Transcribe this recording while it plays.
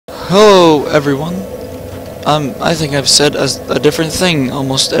Hello, everyone. I think I've said a different thing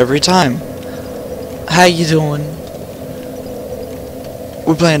almost every time. How you doing?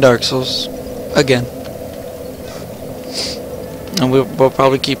 We're playing Dark Souls again, and we'll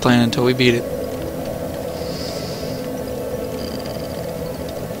probably keep playing until we beat it.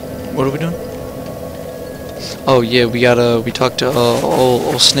 What are we doing? Oh yeah, we talked to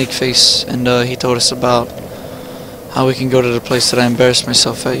old Snakeface, and he told us about how we can go to the place that I embarrassed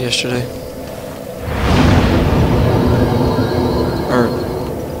myself at yesterday.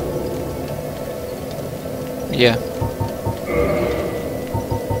 Yeah.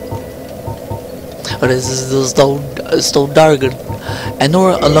 But this is so dark, and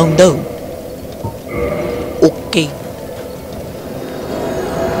we're alone though. Okay.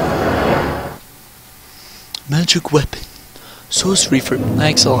 Magic weapon. Sorcery for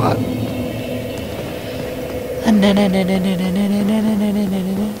thanks a lot.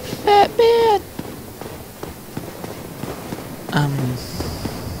 Fat man.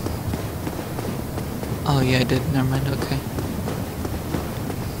 Oh yeah, I did. Never mind. Okay.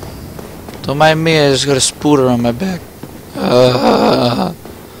 Don't mind me. I just got a spooter on my back.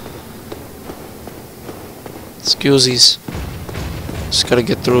 Excusies. Just gotta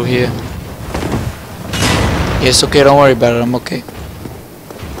get through here. Yeah, it's okay. Don't worry about it. I'm okay.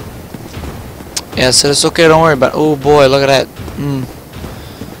 Yeah, I said it's okay. Don't worry about it. Oh boy, look at that.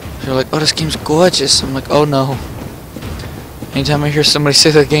 You're like, oh, this game's gorgeous. I'm like, oh no. Anytime I hear somebody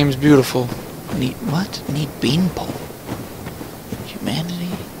say that game's beautiful. Need what? Need beanpole. Humanity.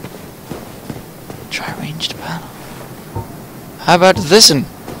 Try ranged battle. How about this one?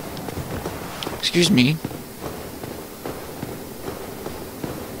 Excuse me.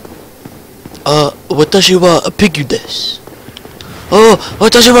 Watashi wa pigu desu. Oh,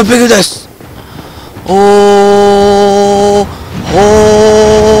 watashi wa pigu desu. Oh.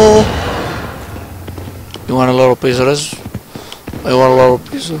 You want a little piece of this? I want a little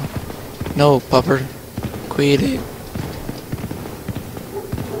piece of. No, pupper. Quit it.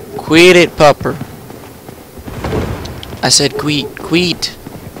 Quit it, pupper. I said quit. Quit.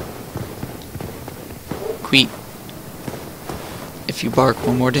 Quit. If you bark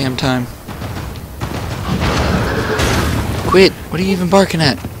one more damn time. Quit. What are you even barking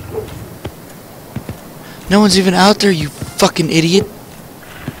at? No one's even out there, you fucking idiot.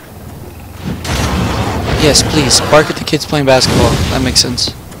 Yes, please. Bark at the kids playing basketball. That makes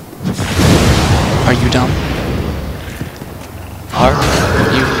sense. Are you dumb? Are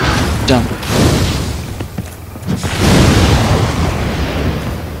you dumb?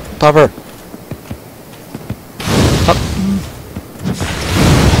 Popper.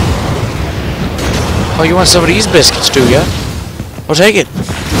 Oh, you want some of these biscuits, do ya? Well, take it.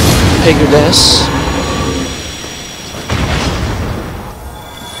 Take your this.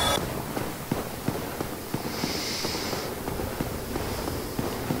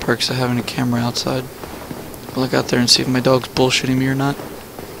 Perks of having a camera outside. I'll look out there and see if my dog's bullshitting me or not.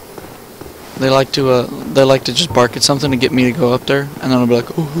 They like to just bark at something to get me to go up there, and then I'll be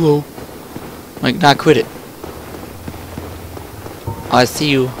like, oh, hello. I'm like, nah, quit it. Oh, I see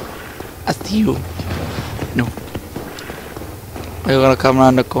you. I see you. No. Are you gonna come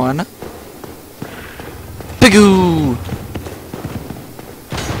around the corner? Pigoo!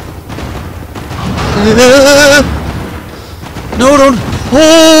 No, don't.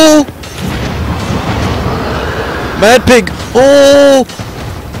 Oh! Bad pig! Oh!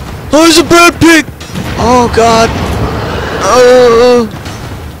 Oh, there's a bad pig! Oh God! Oh!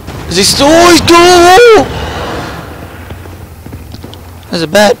 Is he still? Oh, he's still! There's a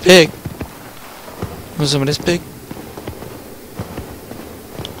bad pig. Want some of this pig?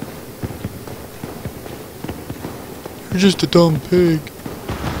 You're just a dumb pig.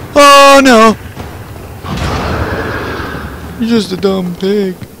 Oh no! You're just a dumb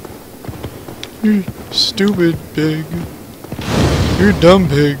pig. You're stupid pig. You're a dumb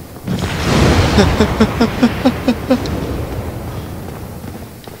pig.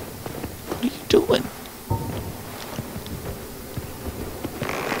 What are you doing?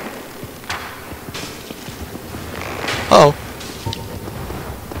 Oh.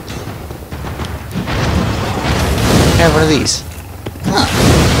 I have one of these. Huh.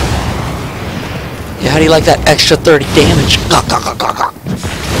 Yeah, how do you like that extra 30 damage?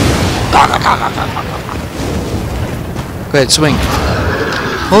 Go ahead, swing.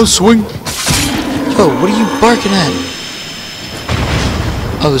 Oh, swing. Yo, what are you barking at?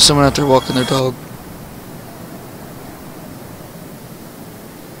 Oh, there's someone out there walking their dog.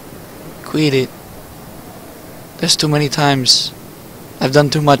 Quit it. There's too many times. I've done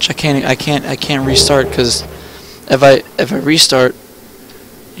too much. I can't restart because if I restart,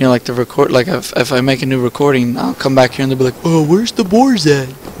 You know, like the record, like if I make a new recording, I'll come back here and they'll be like, "Oh, where's the boars at?"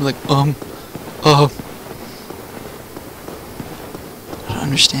 I'm like, I don't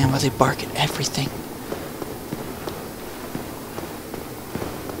understand why they bark at everything.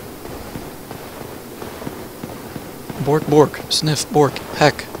 Bork, bork, sniff, bork,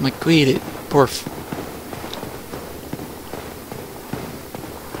 heck. I'm like, go eat it, porf.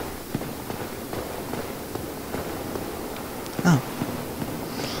 Oh.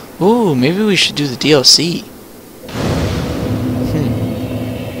 Ooh, maybe we should do the DLC.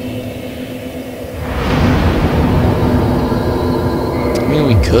 I mean,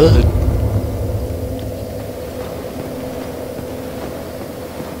 we could.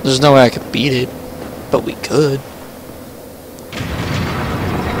 There's no way I could beat it, but we could.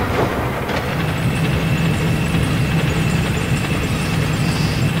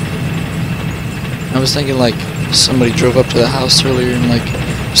 I was thinking like somebody drove up to the house earlier and like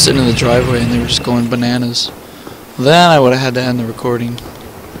sitting in the driveway and they were just going bananas. Then I would have had to end the recording.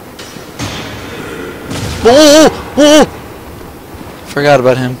 Oh! Oh! Forgot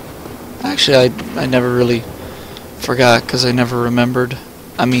about him. Actually, I never really forgot because I never remembered.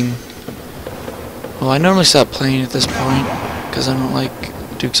 I mean, well, I normally stop playing at this point because I don't like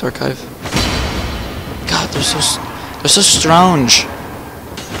Duke's Archive. God, they're so strange.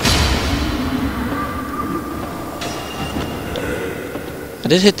 I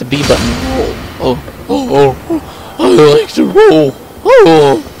did hit the B button. Oh, I like to roll.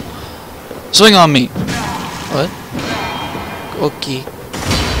 Oh, swing on me. What? Okay.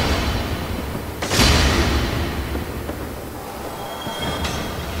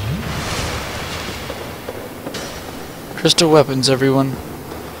 Crystal weapons, everyone.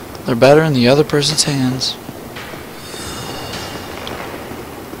 They're better in the other person's hands.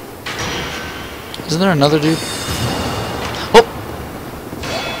 Isn't there another dude? Oh!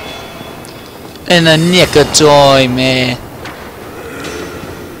 In the nick of time, man.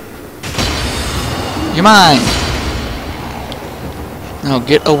 You're mine. Now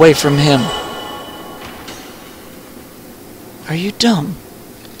get away from him. Are you dumb?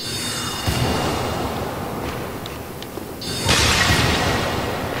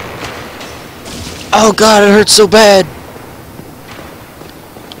 Oh God, it hurts so bad.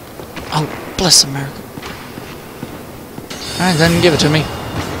 Oh, bless America. Alright, then give it to me.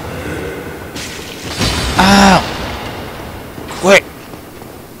 Ow! Quit!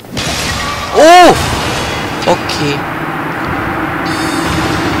 Oh! Okay.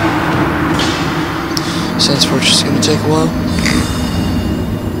 Sense Fortress is gonna take a while.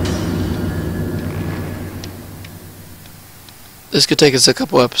 This could take us a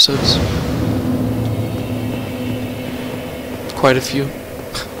couple episodes. Quite a few.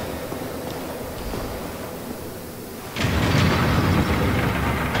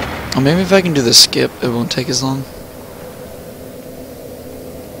 Or maybe if I can do the skip, it won't take as long.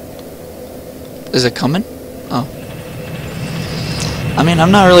 Is it coming? Oh. I mean,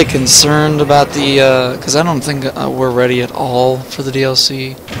 I'm not really concerned about the, because I don't think we're ready at all for the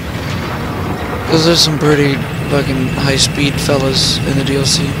DLC. Because there's some pretty fucking high-speed fellas in the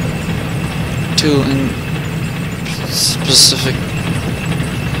DLC. Too, and specific.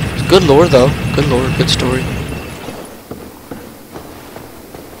 Good lore, though. Good lore, good story.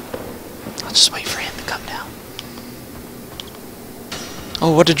 I'll just wait for him to come down.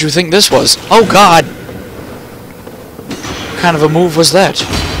 Oh, what did you think this was? Oh, God! What kind of a move was that?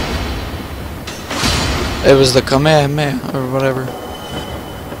 It was the Kamehameha, or whatever.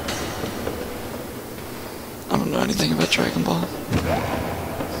 I don't know anything about Dragon Ball.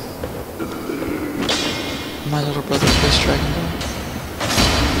 My little brother plays Dragon Ball.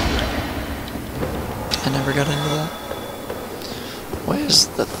 I never got into that. Where's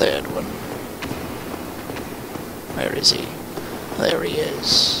the third one? Where is he? There he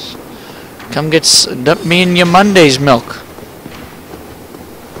is. Come get dump me in your Monday's milk.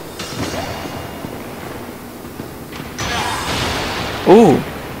 Ooh.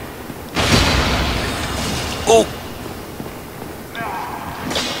 Oh.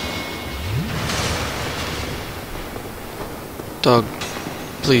 Dog,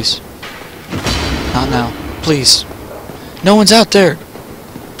 please. Not now. Please. No one's out there.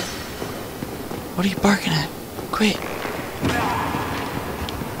 What are you barking at? Quit.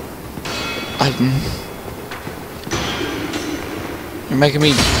 You're making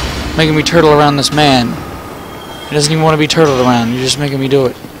me turtle around this man. He doesn't even want to be turtled around. You're just making me do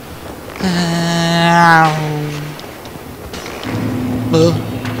it.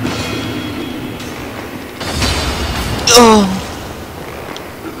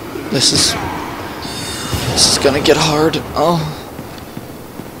 This is gonna get hard. Oh.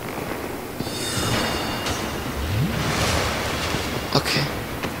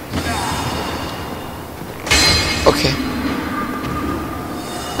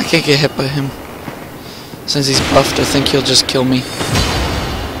 can't get hit by him. Since he's buffed, I think he'll just kill me.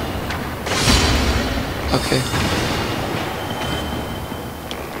 Okay.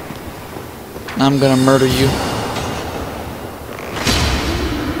 Now I'm gonna murder you.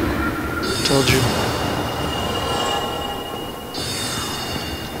 Told you.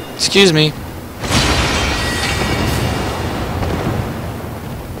 Excuse me.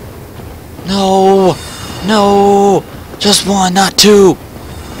 No! No! Just one, not two!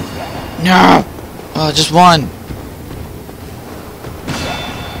 No! Just one.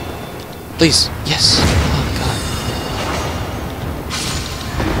 Please. Yes. Oh, God.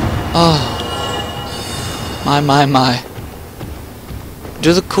 Oh. My.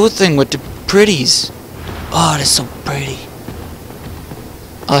 Do the cool thing with the pretties. Oh, that's so pretty.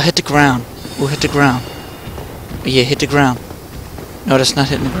 Oh, hit the ground. We'll hit the ground. Yeah, hit the ground. No, that's not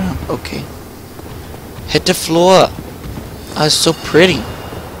hitting the ground. Okay. Hit the floor. Oh, it's so pretty.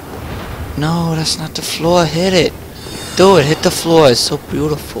 No, that's not the floor. Hit it. Do it. Hit the floor. It's so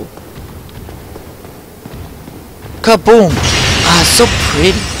beautiful. Kaboom! Ah, it's so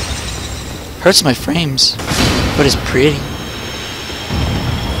pretty. Hurts my frames, but it's pretty.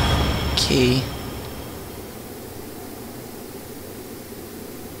 Okay.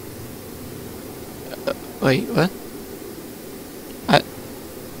 Wait, what?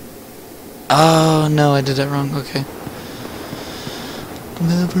 Oh no, I did that wrong. Okay.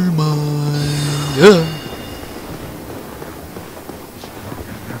 Never mind. Yeah.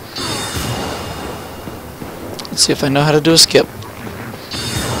 Let's see if I know how to do a skip.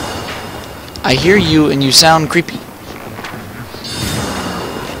 I hear you and you sound creepy.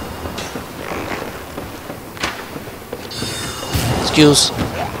 Excuse.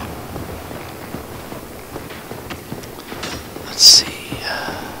 Let's see.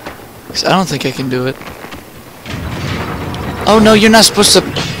 I don't think I can do it. Oh no, you're not supposed to.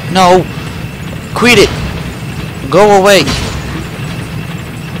 No. Quit it. Go away.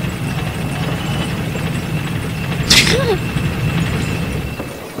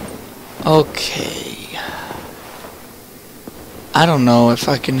 Okay. I don't know if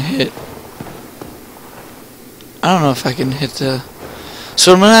I can hit. I don't know if I can hit the.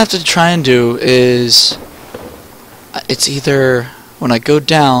 So what I'm gonna have to try and do is. It's either when I go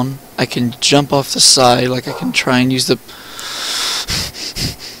down, I can jump off the side, like I can try and use the.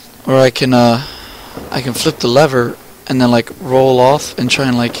 Or I can flip the lever and then like roll off and try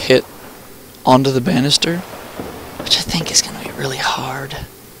and like hit onto the banister, which I think is gonna be really hard.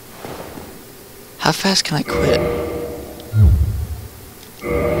 How fast can I quit?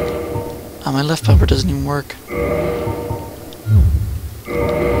 Oh, my left bumper doesn't even work.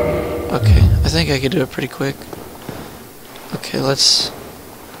 Okay, I think I could do it pretty quick. Okay, let's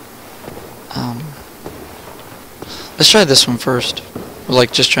try this one first.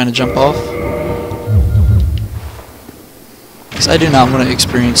 Like just trying to jump off. Because I do not want to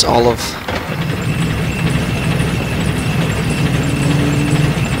experience all of.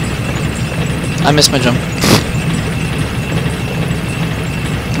 I missed my jump.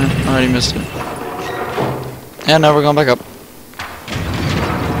 I already missed it. And now we're going back up.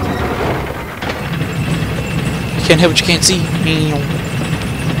 You can't hit what you can't see.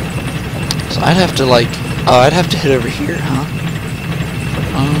 So I'd have to like. Oh, I'd have to hit over here, huh?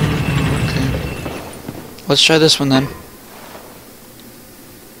 Oh, okay. Let's try this one then.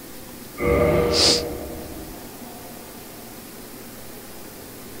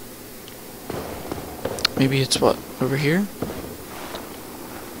 Maybe it's what? Over here?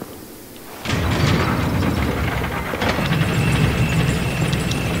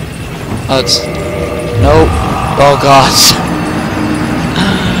 Oh, it's... Nope. Oh, God.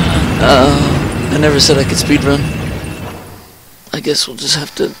 I never said I could speedrun. I guess we'll just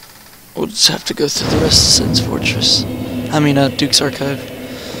have to go through the rest of Sin's Fortress. I mean, Duke's Archive.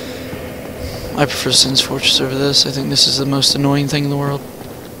 I prefer Sin's Fortress over this. I think this is the most annoying thing in the world.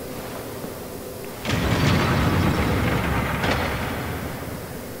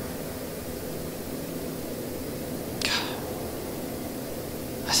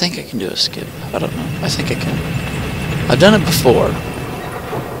 I think I can do a skip. I don't know. I think I can. I've done it before.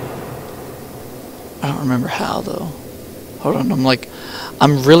 I don't remember how though. Hold on,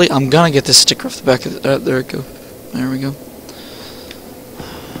 I'm gonna get this sticker off the back of the, there it go. There we go.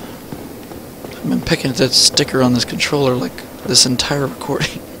 I've been picking at that sticker on this controller like this entire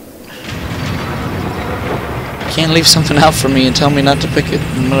recording. You can't leave something out for me and tell me not to pick it.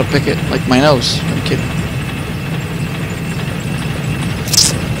 I'm gonna pick it, like my nose. I'm kidding.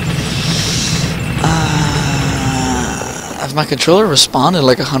 If my controller responded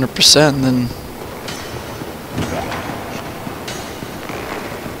like 100%, then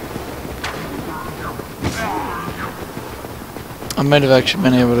I might have actually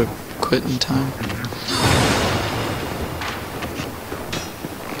been able to quit in time.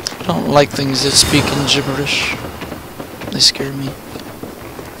 I don't like things that speak in gibberish. They scare me.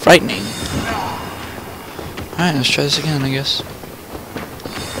 Frightening. Alright, let's try this again, I guess.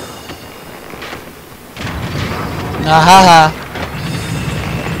 Nahaha!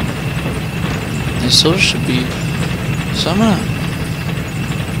 These souls should be summoned.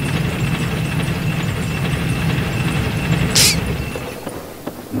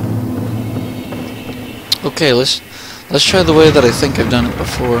 Okay, let's try the way that I think I've done it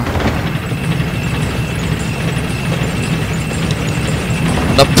before.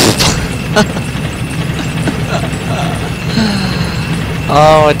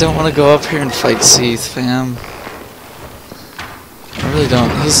 Oh, I don't want to go up here and fight Seath, fam. I really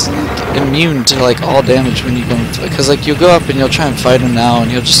don't. He's like, immune to like all damage when you go into, because like you'll go up and you'll try and fight him now and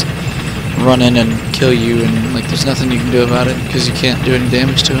he'll just run in and kill you and like there's nothing you can do about it because you can't do any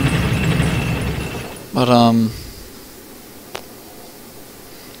damage to him. But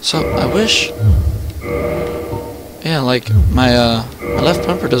so I wish, yeah, like my left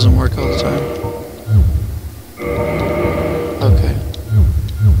bumper doesn't work all the time. Okay.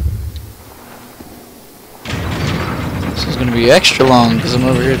 This is gonna be extra long because I'm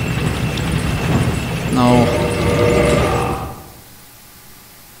over here. No.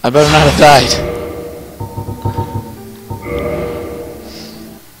 I better not have died.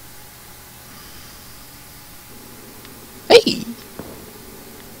 Hey!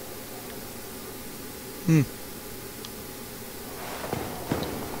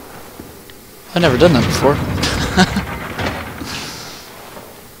 I've never done that before.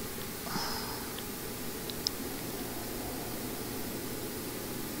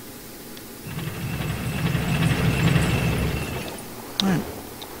 Alright.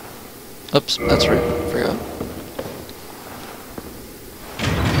 Oops, that's right. Forgot.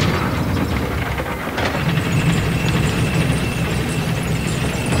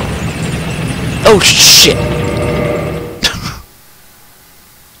 Oh shit!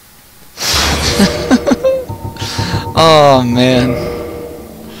 Oh man.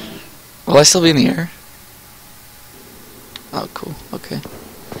 Will I still be in the air? Oh cool, okay.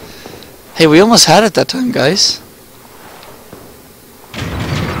 Hey, we almost had it that time, guys.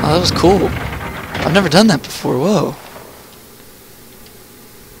 Oh, that was cool. I've never done that before, whoa.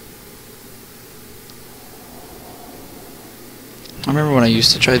 I remember when I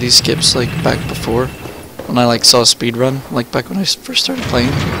used to try these skips like back before, when I like saw speedrun, like back when I first started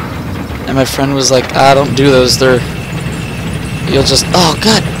playing. And my friend was like, ah, don't do those, you'll just, oh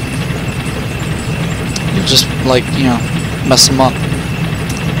god! You'll just like, you know, mess them up.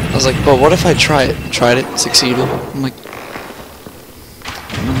 I was like, but what if I try it? Tried it, succeeded. I'm like,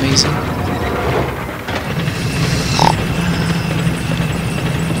 I'm amazing.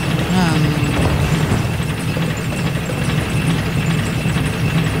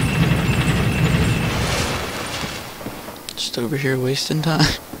 Just over here wasting time.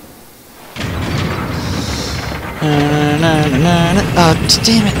 Oh,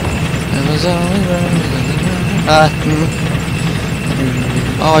 damn it! It was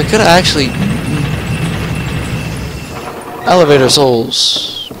oh, I could have actually elevator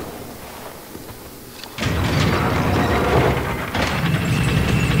souls.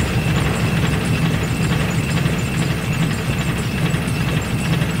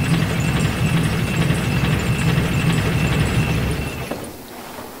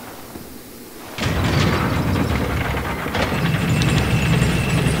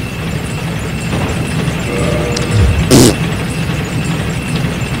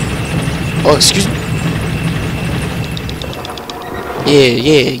 Oh, excuse me.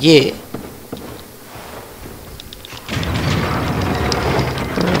 Yeah.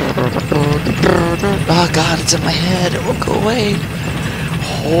 Oh god, it's in my head. It won't go away.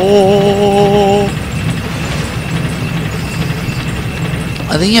 Oh.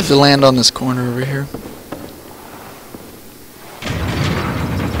 I think you have to land on this corner over here.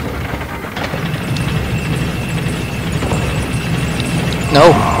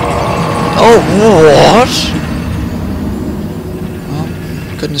 No. Oh, what? Well,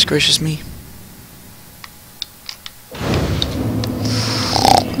 goodness gracious me.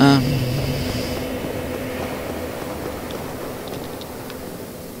 I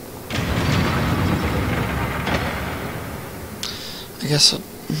guess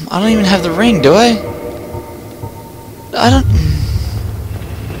I don't even have the ring, do I? I don't.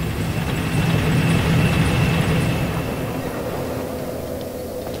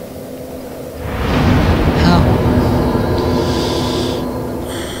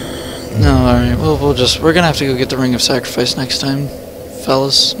 No, alright, we'll we're gonna have to go get the Ring of Sacrifice next time,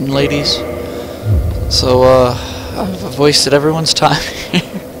 fellas and ladies. So, I've wasted everyone's time.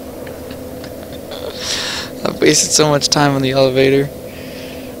 I've wasted so much time on the elevator.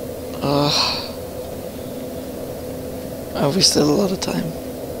 I wasted a lot of time.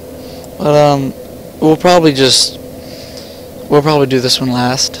 But, we'll probably do this one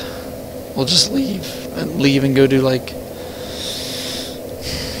last. We'll just leave and go do, like,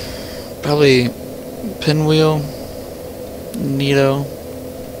 probably Pinwheel, Nito,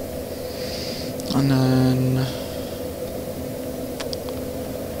 and then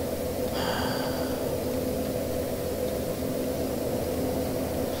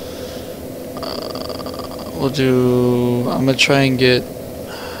I'm gonna try and get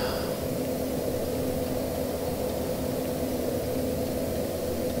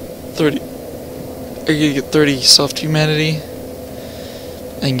I'm gonna get 30 soft humanity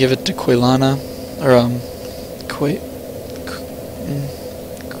and give it to Quailana, or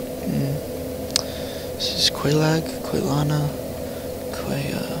this is Quailag, Quailana,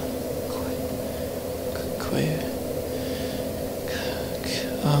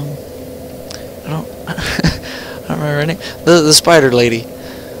 I don't remember her name. The spider lady.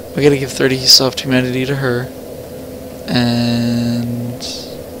 We gotta give 30 soft humanity to her, and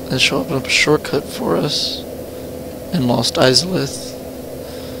then she'll open up a shortcut for us in Lost Izalith,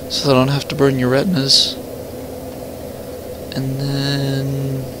 so I don't have to burn your retinas. And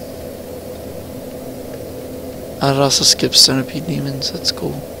then I'd also skip Centipede Demons, that's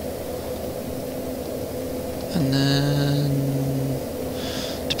cool. And then,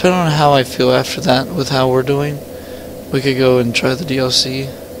 depending on how I feel after that, with how we're doing, we could go and try the DLC.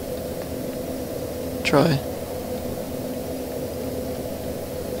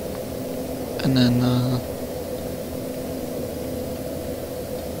 And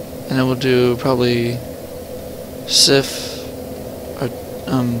then we'll do probably Sif, or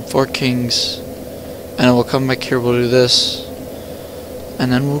Four Kings, and then we'll come back here, we'll do this,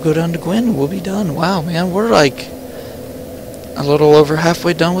 and then we'll go down to Gwyn, we'll be done. Wow, man, we're like a little over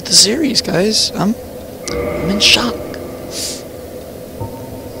halfway done with the series, guys. I'm in shock.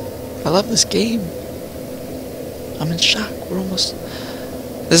 I love this game. I'm in shock. We're almost...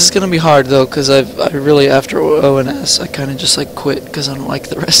 This is gonna be hard though, cause I really, after ONS, I kind of just like quit because I don't like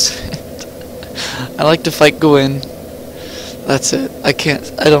the rest of it. I like to fight Gwyn. That's it. I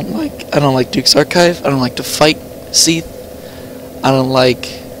don't like Duke's Archive. I don't like to fight Seath. I don't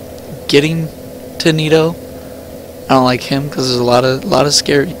like getting to Nito. I don't like him because there's a lot of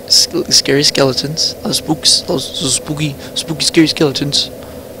scary skeletons. A lot of spooks. Those spooky scary skeletons.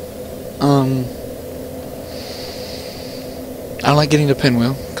 I don't like getting to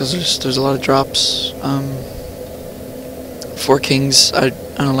Pinwheel because there's a lot of drops. Four Kings, I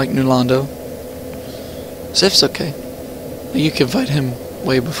don't like New Londo. Sif's okay. You can fight him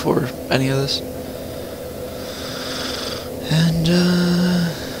way before any of this. And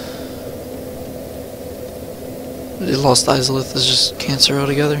Lost Izalith is just cancer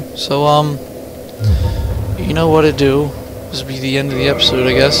altogether. So you know what to do. This will be the end of the episode,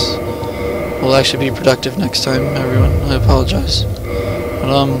 I guess. We'll actually be productive next time, everyone. I apologize. But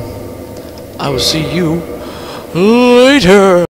I will see you later.